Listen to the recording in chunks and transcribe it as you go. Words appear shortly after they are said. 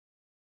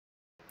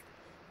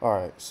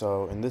Alright,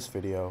 so in this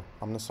video,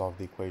 I'm going to solve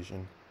the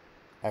equation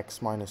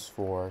x minus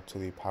 4 to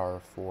the power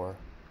of 4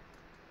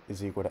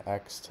 is equal to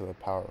x to the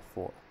power of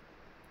 4.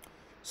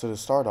 So to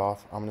start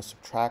off, I'm going to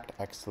subtract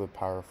x to the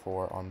power of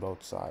 4 on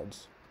both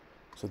sides.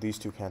 So these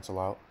two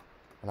cancel out,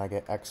 and I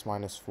get x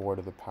minus 4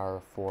 to the power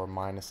of 4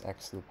 minus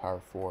x to the power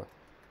of 4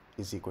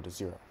 is equal to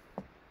 0.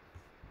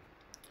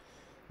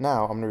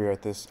 Now, I'm going to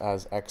rewrite this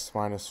as x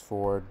minus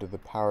 4 to the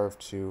power of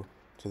 2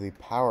 to the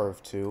power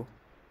of 2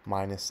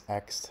 minus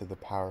x to the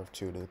power of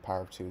 2 to the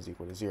power of 2 is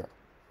equal to 0.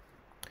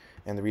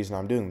 And the reason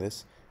I'm doing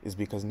this is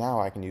because now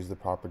I can use the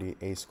property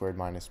a squared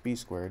minus b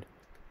squared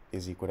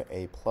is equal to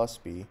a plus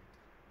b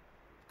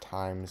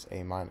times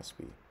a minus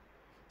b.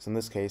 So in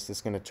this case, this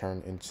is going to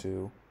turn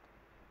into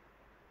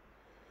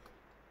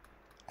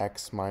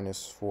x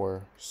minus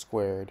 4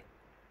 squared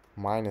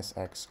minus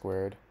x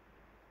squared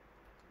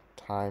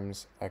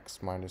times x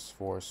minus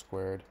 4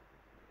 squared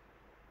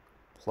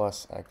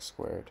plus x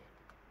squared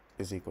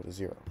is equal to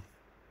 0.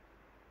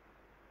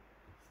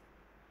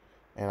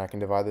 And I can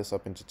divide this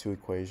up into two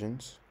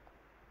equations.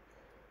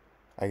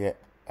 I get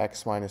x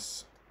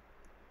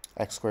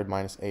squared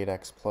minus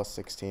 8x plus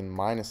 16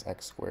 minus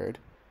x squared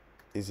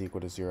is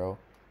equal to 0,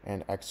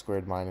 and x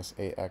squared minus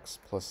 8x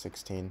plus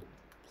 16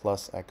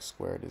 plus x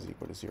squared is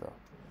equal to 0.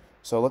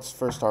 So let's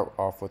first start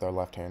off with our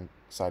left-hand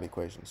side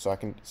equation. So I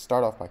can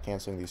start off by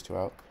canceling these two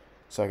out.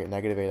 So I get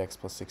negative 8x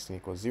plus 16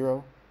 equals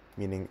 0,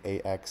 meaning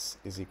 8x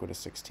is equal to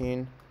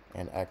 16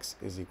 and x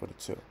is equal to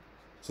 2.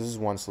 So this is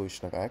one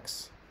solution of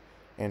x.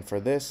 And for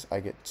this, I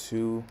get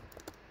 2x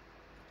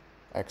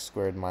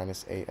squared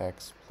minus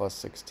 8x plus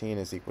 16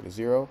 is equal to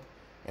 0.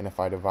 And if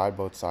I divide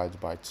both sides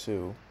by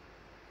 2,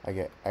 I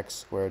get x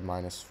squared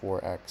minus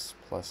 4x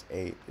plus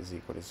 8 is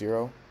equal to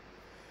 0.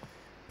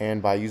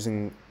 And by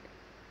using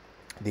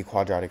the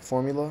quadratic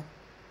formula,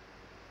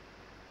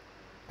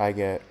 I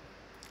get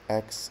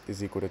x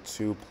is equal to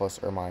 2 plus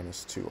or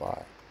minus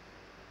 2i.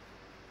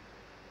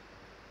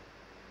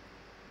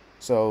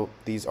 So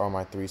these are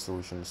my three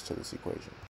solutions to this equation.